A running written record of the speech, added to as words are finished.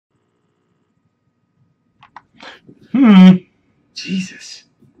Jesus.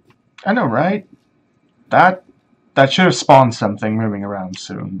 I know, right? That should have spawned something moving around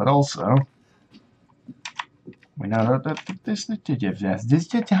soon, but also we know that this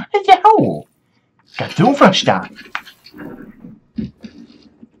Kartoffelstadt.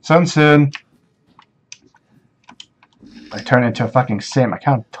 Soon I turn into a fucking sim. I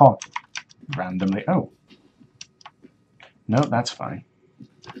can't talk randomly. Oh. No, that's fine.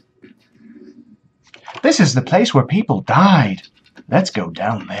 This is the place where people died. Let's go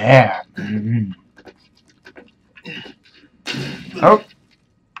down there. Oh.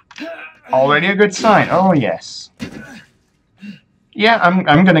 Already a good sign. Oh, yes. Yeah,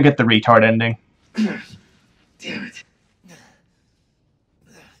 I'm gonna get the retard ending. Damn it.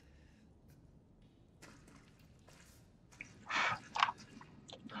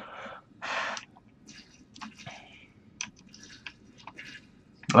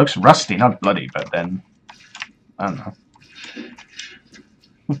 It looks rusty, not bloody, but then I don't know.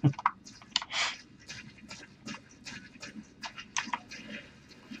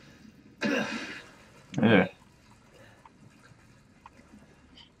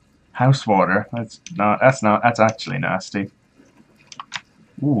 House water. That's actually nasty.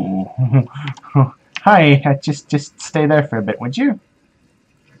 Ooh. Hi, just stay there for a bit, would you?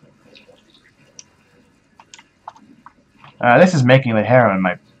 This is making the hair on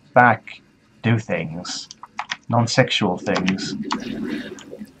my back do things. Non-sexual things.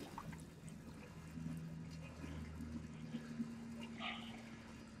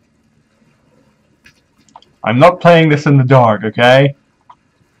 I'm not playing this in the dark, okay?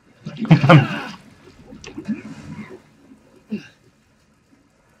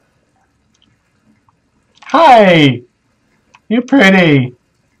 Hi! You're pretty!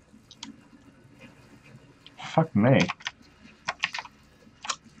 Fuck me.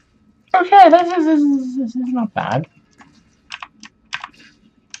 Okay, this is not bad.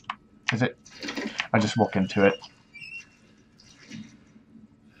 Is it? I just walk into it.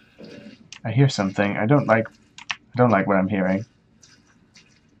 I hear something. I don't like what I'm hearing.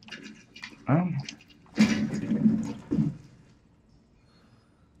 Oh.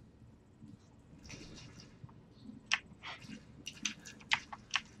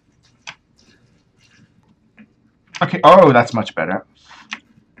 Okay, oh, that's much better.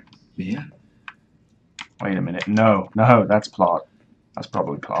 Yeah. Wait a minute. No, that's plot. That's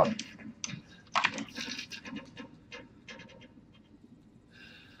probably plot.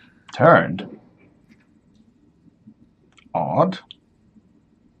 Turned. Odd.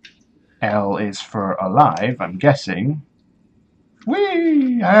 L is for alive, I'm guessing.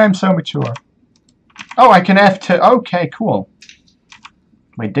 Whee! I'm so mature. Oh, I can F2. Okay, cool.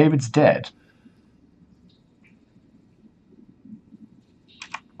 Wait, David's dead.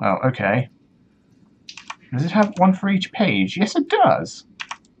 Well, okay. Does it have one for each page? Yes, it does.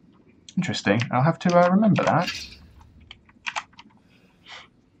 Interesting. I'll have to remember that.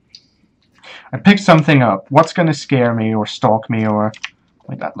 I picked something up. What's going to scare me or stalk me or...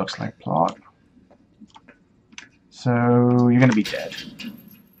 Wait, that looks like plot. So, you're going to be dead.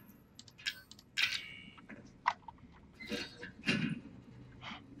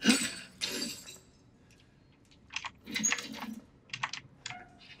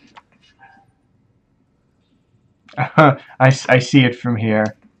 I see it from here.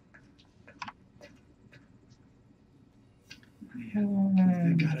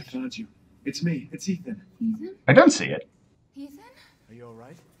 Thank God I found you. It's me. It's Ethan. Ethan? I don't see it. Ethan? Are you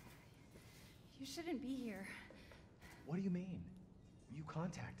alright? You shouldn't be here. What do you mean? You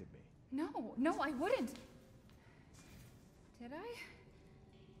contacted me. No, I wouldn't. Did I?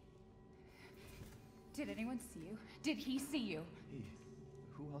 Did anyone see you? Did he see you? Hey,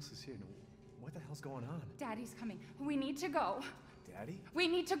 who else is here? What the hell's going on? Daddy's coming. We need to go. Daddy? We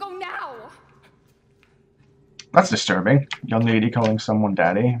need to go now! That's disturbing. Young lady calling someone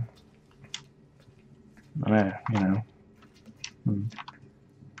daddy. You know.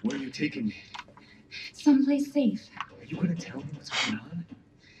 Where are you taking me? Someplace safe. Are you gonna tell me what's going on?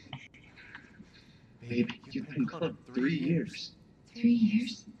 Babe, you've been gone 3 years. 3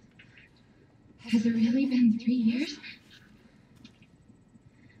 years? Has it really been 3 years?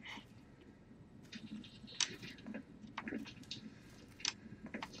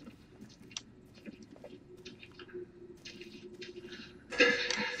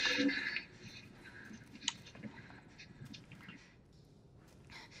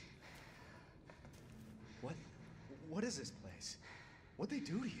 What is this place? What'd they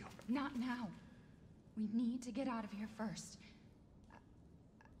do to you? Not now. We need to get out of here first.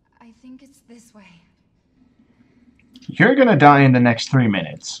 I think it's this way. You're gonna die in the next 3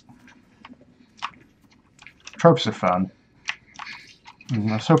 minutes. Tropes are fun.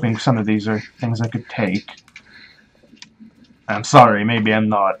 I was hoping some of these are things I could take. I'm sorry, maybe I'm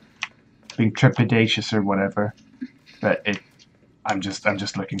not being trepidatious or whatever, but I'm just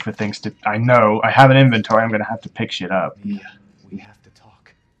looking for things to. I know I have an inventory. I'm gonna have to pick shit up. Mia, we have to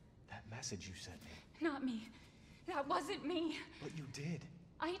talk. That message you sent me. Not me. That wasn't me. But you did.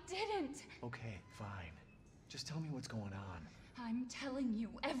 I didn't. Okay, fine. Just tell me what's going on. I'm telling you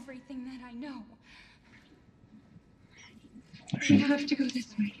everything that I know. She, You have to go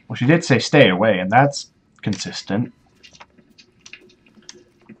this way. well, she did say stay away, and that's consistent.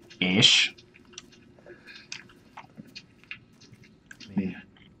 Ish. Mia,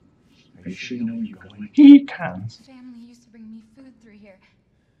 are you sure you know where you're going? He can. Family used to bring me food through here.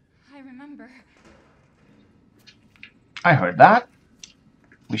 I remember. I heard that.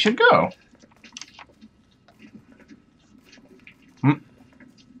 We should go.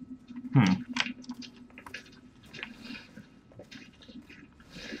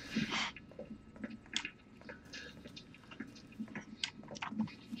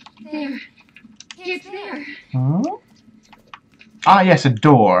 There. It's there. Huh? Ah, yes, a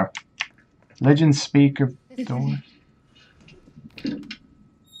door. Legends speak of doors.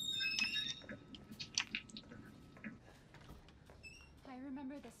 I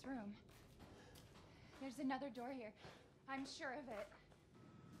remember this room. There's another door here. I'm sure of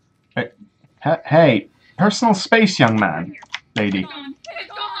it. Hey, personal space, young man. Lady. It's gone.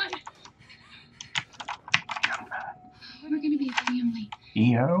 Young man. We're gonna be a family.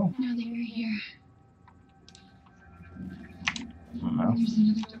 EO? Now that you're here. I don't know. There's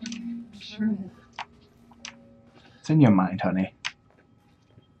another door here. I'm sure of it. It's in your mind, honey.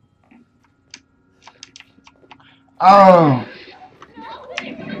 Oh!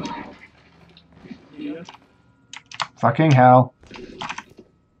 Mia? Fucking hell.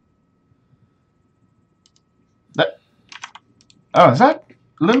 Oh, is that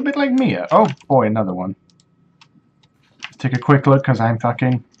a little bit like Mia? Oh boy, another one. Let's take a quick look because I'm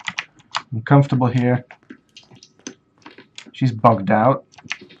fucking uncomfortable here. She's bugged out.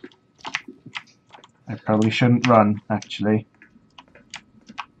 I probably shouldn't run, actually.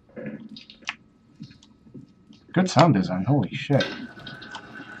 Good sound design, holy shit.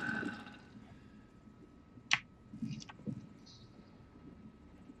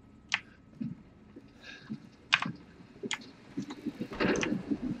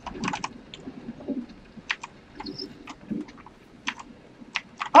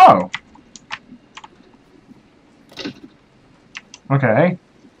 Oh! Okay.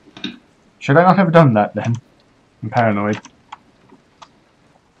 Should I not have done that then? I'm paranoid.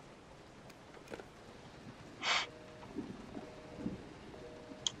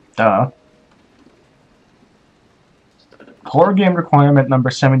 Duh. Core game requirement number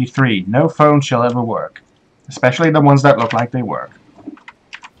 73. No phone shall ever work. Especially the ones that look like they work.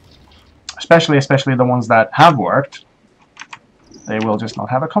 Especially the ones that have worked. They will just not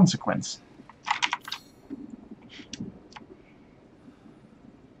have a consequence.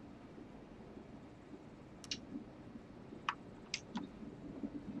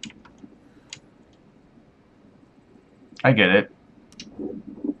 I get it.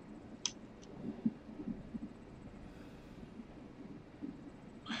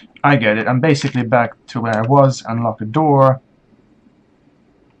 I get it. I'm basically back to where I was. Unlock a door.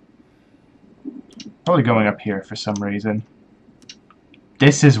 Probably going up here for some reason.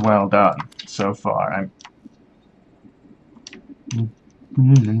 This is well done so far. I'm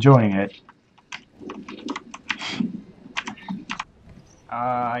enjoying it.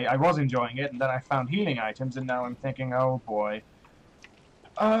 I was enjoying it, and then I found healing items, and now I'm thinking, oh boy.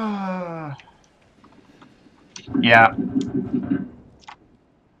 Yeah.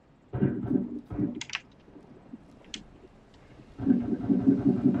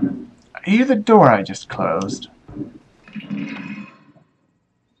 Are you the door I just closed?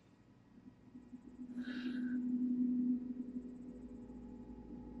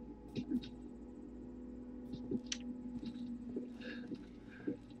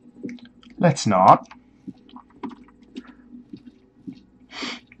 Let's not.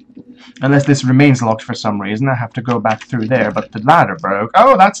 Unless this remains locked for some reason, I have to go back through there, but the ladder broke.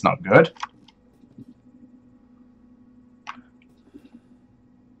 Oh, that's not good.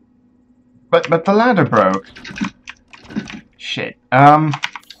 But the ladder broke. Shit. I'm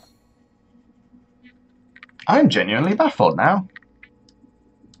genuinely baffled now.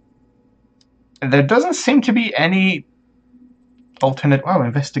 There doesn't seem to be any alternate... Oh,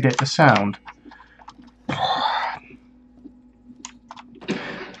 investigate the sound.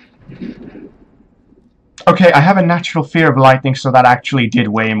 Okay, I have a natural fear of lightning, so that actually did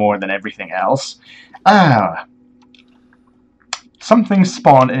way more than everything else. Ah, something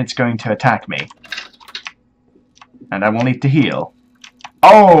spawned and it's going to attack me. And I will need to heal.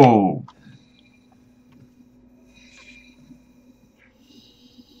 Oh!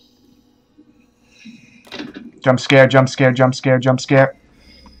 Jump scare, jump scare, jump scare, jump scare.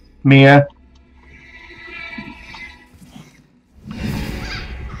 Mia.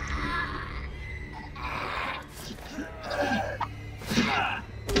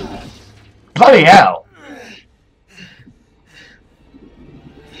 Bloody hell!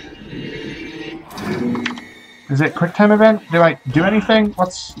 Is it quick time event? Do I do anything?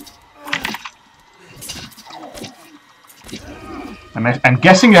 What's... I'm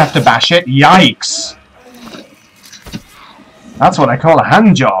guessing you have to bash it. Yikes! That's what I call a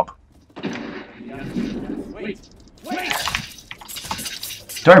hand job.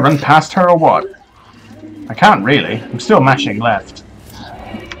 Do I run past her or what? I can't really. I'm still mashing left.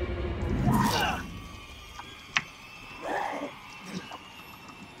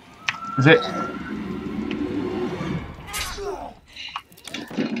 Is it...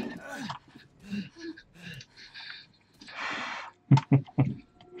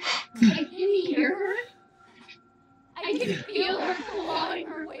 I can hear her. I can feel her clawing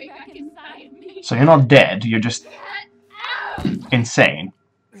her way back inside me. So you're not dead, you're just insane.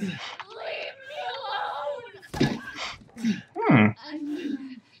 Leave me alone!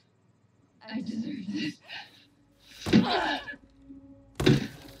 I deserve this.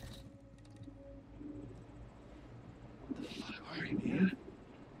 Are you Mia?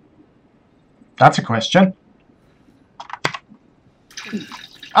 That's a question.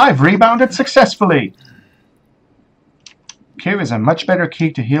 I've rebounded successfully! Q is a much better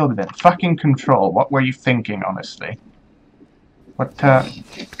key to heal than fucking control. What were you thinking, honestly? What,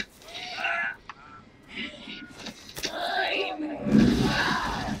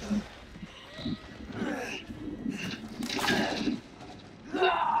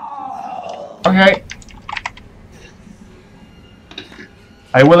 Okay.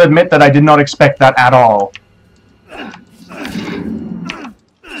 I will admit that I did not expect that at all.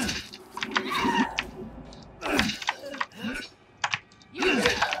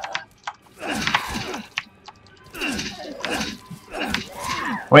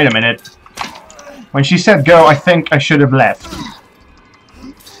 Wait a minute. When she said go, I think I should have left.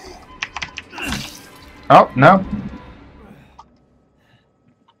 Oh, no.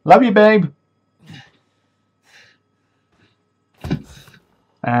 Love you, babe.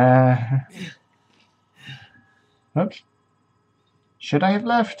 Oops. Should I have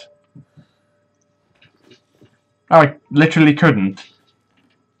left? Oh, I literally couldn't.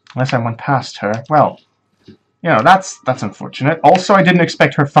 Unless I went past her. Well, you know, that's unfortunate. Also, I didn't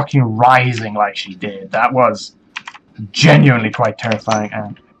expect her fucking rising like she did. That was genuinely quite terrifying,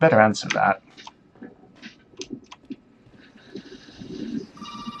 and I better answer that.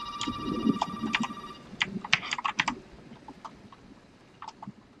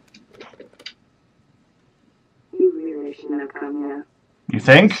 You really shouldn't have come here. You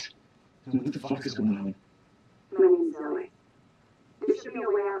think? What the fuck is going on? My name's Zoe. There should be a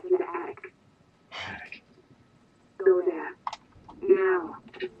way out from the attic. Attic. Go there. Now.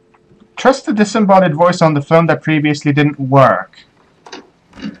 Trust the disembodied voice on the phone that previously didn't work.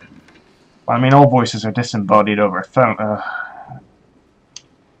 Well, I mean, all voices are disembodied over a phone.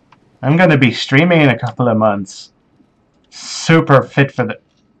 I'm gonna be streaming in a couple of months. Super fit for the...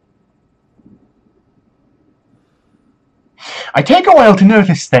 I take a while to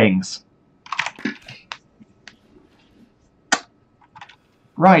notice things.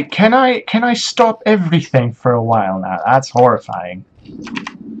 Right, can I stop everything for a while now? That's horrifying.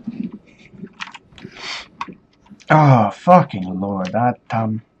 Oh, fucking lord, that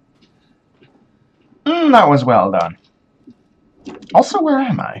that was well done. Also, where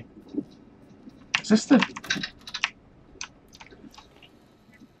am I? Is this the...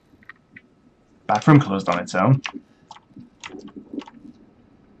 bathroom closed on its own?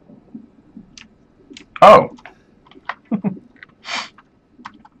 Oh!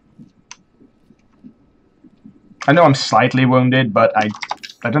 I know I'm slightly wounded, but I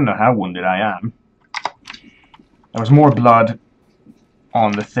don't know how wounded I am. There was more blood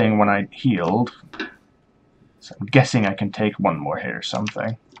on the thing when I healed. So I'm guessing I can take one more hit or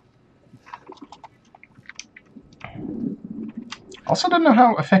something. Also don't know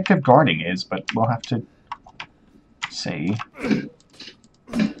how effective guarding is, but we'll have to see.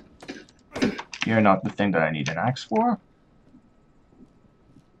 You're not the thing that I need an axe for.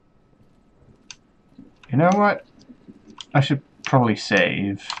 You know what? I should probably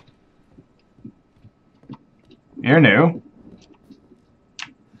save. You're new.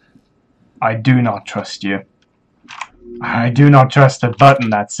 I do not trust you. I do not trust a button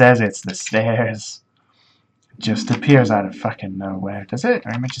that says it's the stairs. It just appears out of fucking nowhere. Does it?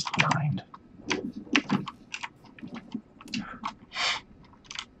 Or am I just blind?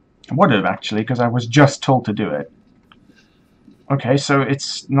 I would have, actually, because I was just told to do it. Okay, so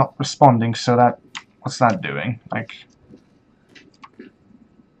it's not responding, so that... What's that doing? Like...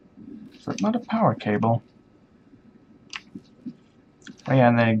 Is that not a power cable? Oh yeah,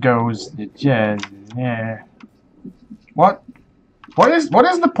 and then it goes... Yeah, yeah... What? What is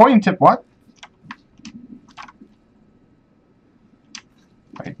the point of... What?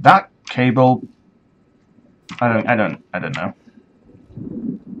 Right, that cable... I don't know.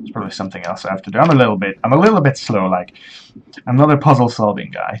 It's probably something else I have to do. I'm a little bit slow, like... I'm not a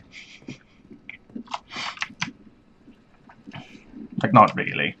puzzle-solving guy. Like, not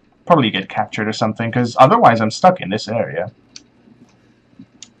really. Probably get captured or something, because otherwise I'm stuck in this area.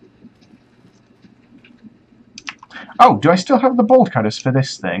 Oh, do I still have the bolt cutters for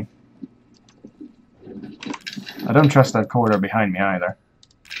this thing? I don't trust that corridor behind me either.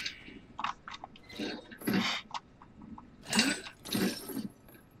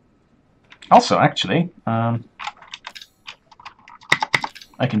 Also, actually, I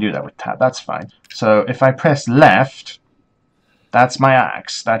can do that with tab, that's fine. So, if I press left, that's my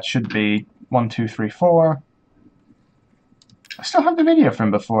axe. That should be 1, 2, 3, 4. I still have the video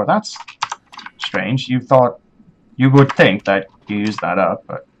from before, that's strange. You would think that you used that up,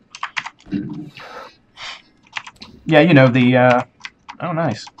 but... Yeah, you know, the, oh,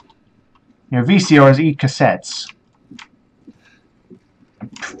 nice. You know, VCRs eat cassettes.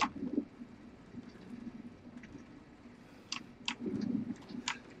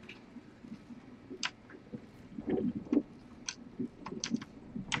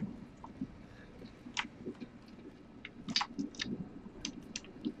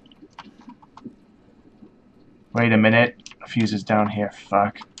 Wait a minute. The fuse is down here.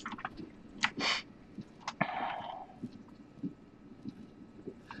 Fuck.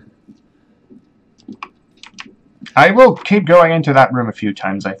 I will keep going into that room a few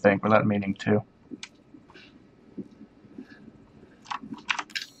times, I think, without meaning to.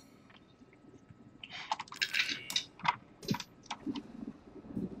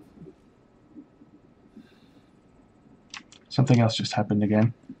 Something else just happened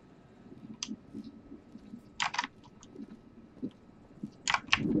again.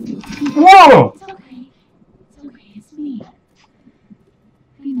 Whoa! It's okay. It's okay. It's me.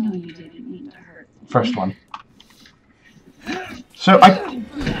 I know you didn't mean to hurt me. First one. So I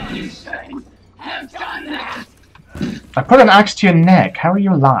put an axe to your neck. How are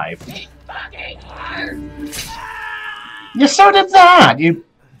you alive? You so did that! You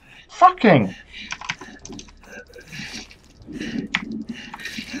fucking...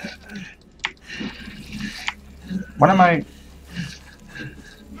 What am I...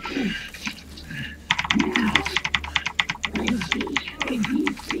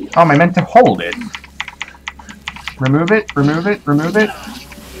 Oh, am I meant to hold it? Remove it, remove it, remove it.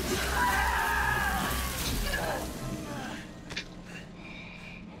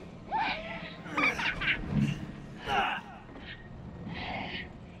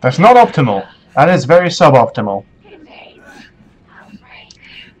 That's not optimal. That is very suboptimal.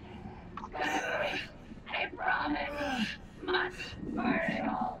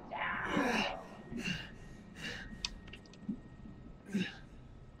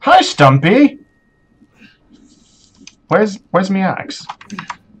 Hi, Stumpy! Where's my axe?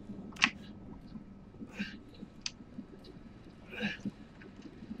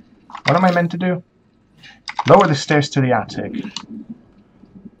 What am I meant to do? Lower the stairs to the attic.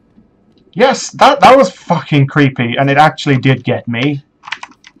 Yes, that was fucking creepy, and it actually did get me.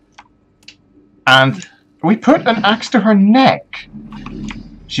 And we put an axe to her neck.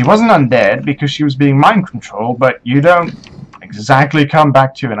 She wasn't undead because she was being mind controlled, but you don't exactly come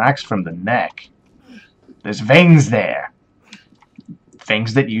back to an axe from the neck. There's veins there.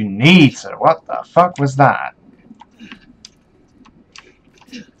 Things that you need, so what the fuck was that?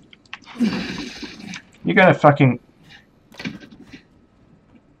 You're gonna fucking...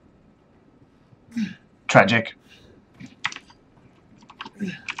 Tragic.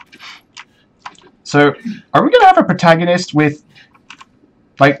 So, are we gonna have a protagonist with,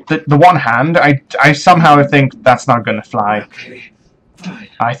 like, the one hand? I somehow think that's not gonna fly.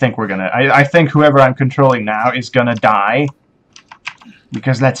 I think we're gonna... I think whoever I'm controlling now is gonna die.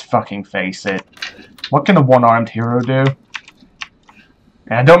 Because let's fucking face it. What can a one-armed hero do?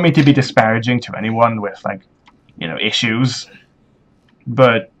 And I don't mean to be disparaging to anyone with, like, you know, issues.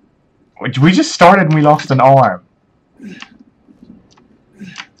 But we just started and we lost an arm.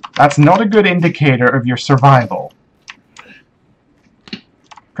 That's not a good indicator of your survival.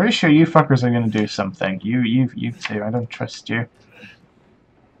 Pretty sure you fuckers are gonna do something. You two. I don't trust you.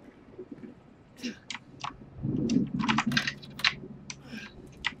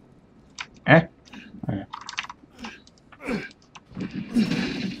 Eh? Okay.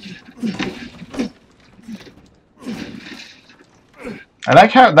 I like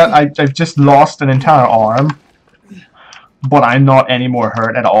how that I've just lost an entire arm, but I'm not any more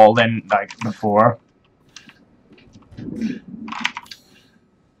hurt at all than like before.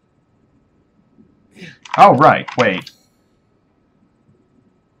 Oh right, wait.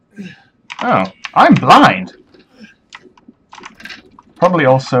 Oh, I'm blind. Probably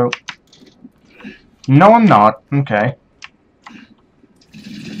also. No, I'm not. Okay.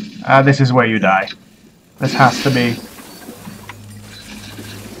 This is where you die. This has to be.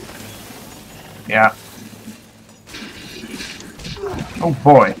 Yeah. Oh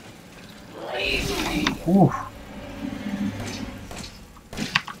boy. Oof.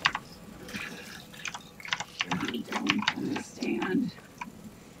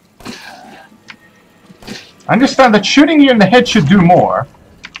 I understand that shooting you in the head should do more,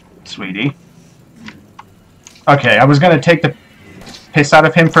 sweetie. Okay, I was gonna take the piss out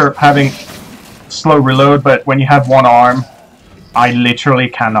of him for having slow reload, but when you have one arm, I literally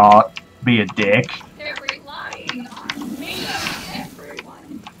cannot be a dick. They're relying on me.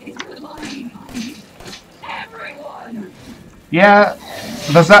 Everyone is relying on me. Everyone. Yeah,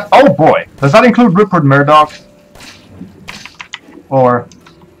 does that... Oh boy, does that include Rupert Murdoch? Or...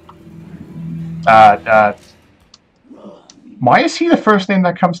 Why is he the first name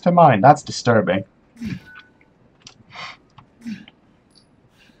that comes to mind? That's disturbing.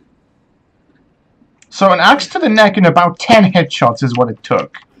 So an axe to the neck and about 10 headshots is what it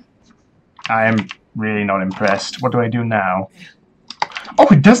took. I am really not impressed. What do I do now? Oh,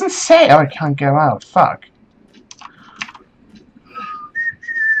 it doesn't say! Oh, I can't go out. Fuck.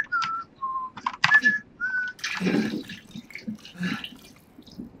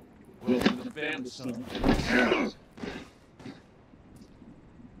 Welcome to the family, son.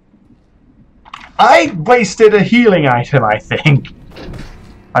 I wasted a healing item, I think.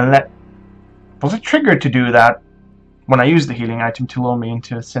 Was it triggered to do that when I used the healing item to lure me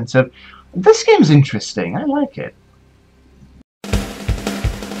into a sense of... This game's interesting. I like it.